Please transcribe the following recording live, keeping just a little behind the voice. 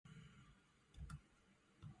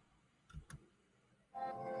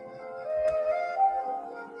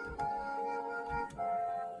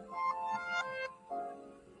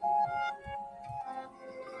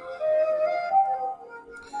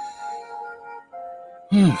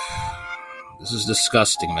This is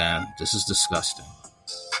disgusting, man. This is disgusting.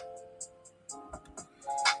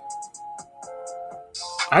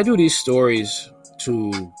 I do these stories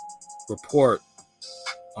to report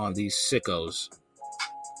on these sickos,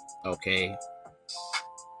 okay,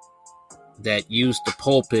 that use the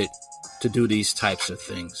pulpit to do these types of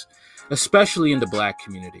things, especially in the black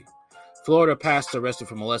community. Florida pastor arrested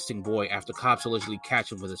for molesting boy after cops allegedly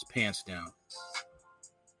catch him with his pants down.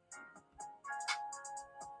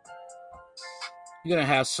 You're going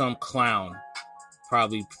to have some clown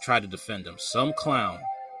probably try to defend him. Some clown.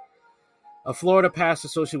 A Florida pastor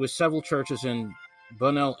associated with several churches in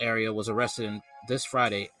Bunnell area was arrested this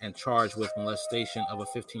Friday and charged with molestation of a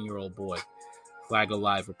 15-year-old boy. Flaggo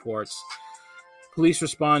Live reports. Police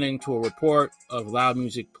responding to a report of loud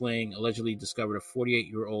music playing allegedly discovered a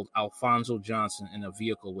 48-year-old Alfonso Johnson in a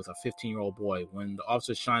vehicle with a 15-year-old boy. When the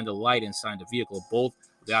officers shined a light inside the vehicle, both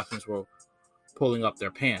of the occupants were pulling up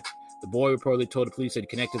their pants. The boy reportedly told the police that he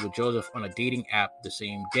connected with Joseph on a dating app the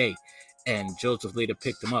same day, and Joseph later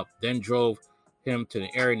picked him up, then drove him to the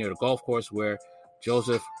area near the golf course where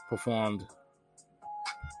Joseph performed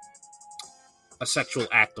a sexual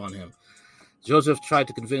act on him. Joseph tried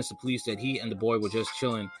to convince the police that he and the boy were just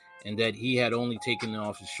chilling and that he had only taken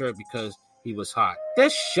off his shirt because he was hot.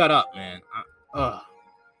 Just shut up, man.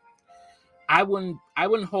 I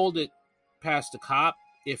wouldn't hold it past the cop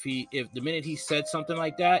if the minute he said something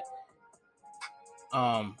like that,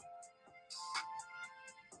 and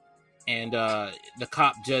the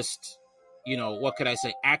cop just, what could I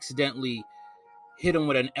say, accidentally hit him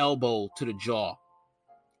with an elbow to the jaw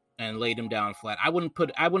and laid him down flat. I wouldn't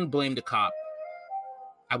blame the cop.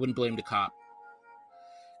 I wouldn't blame the cop,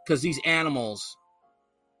 because these animals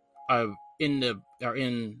are in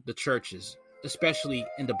the churches, especially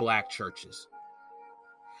in the black churches.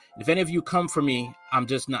 If any of you come for me, I'm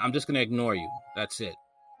just going to ignore you. That's it.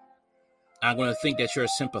 I'm going to think that you're a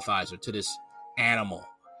sympathizer to this animal.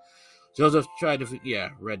 Joseph tried to,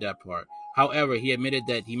 read that part. However, he admitted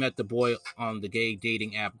that he met the boy on the gay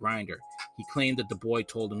dating app Grindr. He claimed that the boy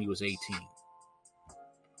told him he was 18.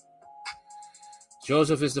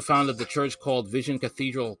 Joseph is the founder of the church called Vision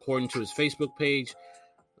Cathedral, according to his Facebook page,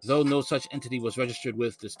 though no such entity was registered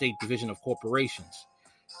with the State Division of Corporations.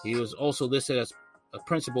 He was also listed as a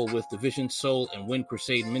principal with the Vision Soul and Wind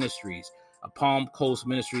Crusade Ministries, a Palm Coast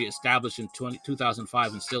ministry established in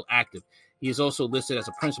 2005 and still active. He is also listed as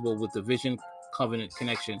a principal with the Vision Covenant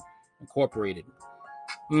Connection Incorporated.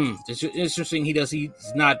 It's interesting. He's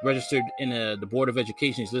not registered in the Board of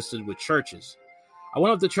Education. He's listed with churches. I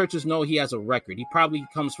wonder if the churches know he has a record. He probably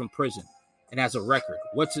comes from prison and has a record.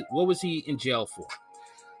 What was he in jail for?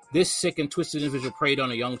 This sick and twisted individual preyed on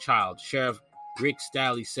a young child, Sheriff Rick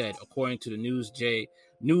Staley said, according to the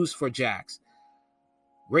News for Jax.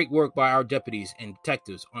 Great work by our deputies and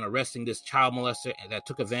detectives on arresting this child molester that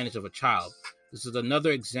took advantage of a child. This is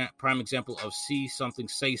another prime example of see something,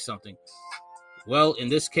 say something. Well, in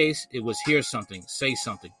this case, it was hear something, say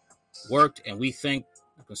something. Worked, and we thank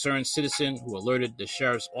the concerned citizen who alerted the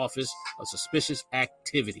sheriff's office of suspicious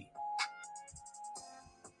activity.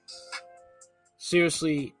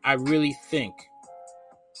 Seriously, I really think...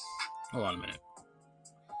 Hold on a minute.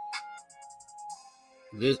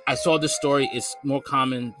 I saw this story. It's more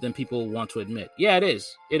common than people want to admit. Yeah, it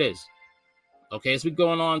is. It is. Okay, it's been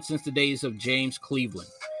going on since the days of James Cleveland,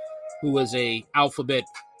 who was a alphabet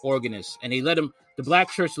organist, and the black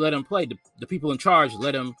church let him play. The people in charge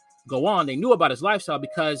let him go on. They knew about his lifestyle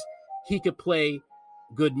because he could play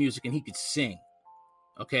good music and he could sing.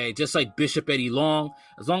 Okay, just like Bishop Eddie Long.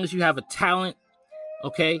 As long as you have a talent,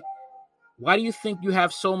 okay. Why do you think you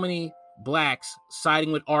have so many blacks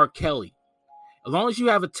siding with R. Kelly? As long as you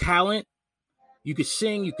have a talent, you could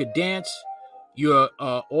sing, you could dance, you're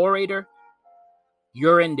an orator,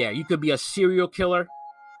 you're in there. You could be a serial killer,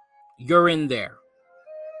 you're in there.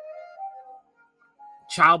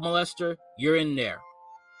 Child molester, you're in there.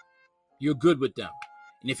 You're good with them.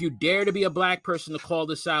 And if you dare to be a black person to call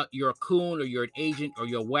this out, you're a coon or you're an agent or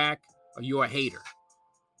you're whack or you're a hater.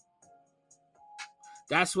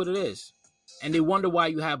 That's what it is. And they wonder why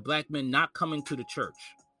you have black men not coming to the church.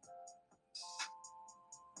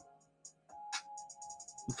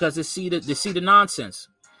 Because they see the nonsense.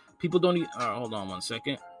 People don't even... hold on one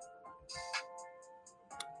second.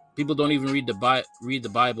 People don't even read the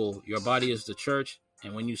Bible. Your body is the church.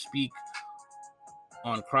 And when you speak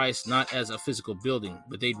on Christ, not as a physical building,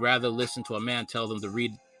 but they'd rather listen to a man tell them than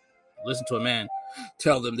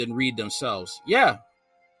read themselves. Yeah.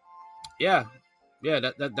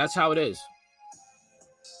 That's how it is.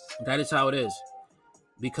 That is how it is.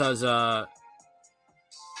 Because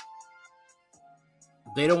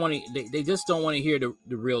They don't want to. They just don't want to hear the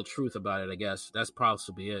real truth about it. I guess that's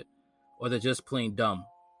possibly it, or they're just plain dumb.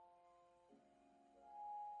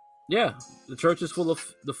 Yeah, the church is full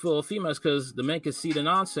of females because the men can see the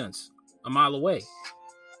nonsense a mile away,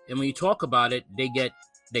 and when you talk about it, they get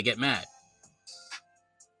mad.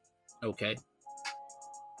 Okay,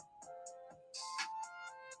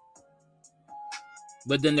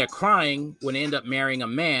 but then they're crying when they end up marrying a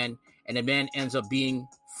man, and the man ends up being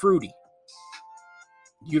fruity.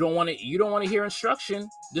 You don't want to hear instruction.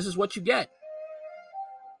 This is what you get.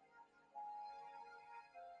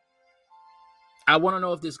 I want to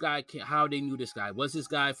know if this guy how they knew this guy. Was this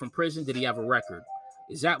guy from prison? Did he have a record?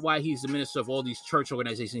 Is that why he's the minister of all these church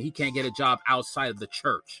organizations? He can't get a job outside of the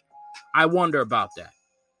church. I wonder about that.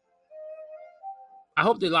 I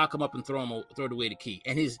hope they lock him up and throw away the key.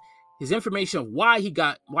 And his information of why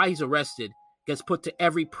he's arrested gets put to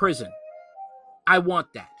every prison. I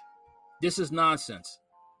want that. This is nonsense.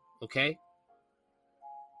 Okay?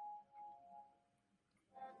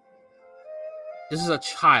 This is a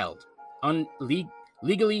child,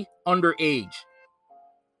 legally underage.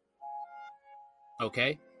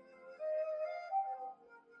 Okay?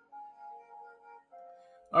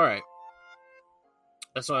 All right.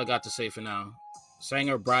 That's all I got to say for now.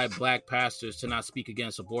 Sanger bribed black pastors to not speak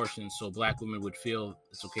against abortion so black women would feel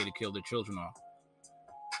it's okay to kill their children off.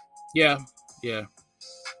 Yeah,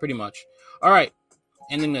 pretty much. All right.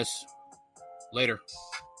 Ending this. Later.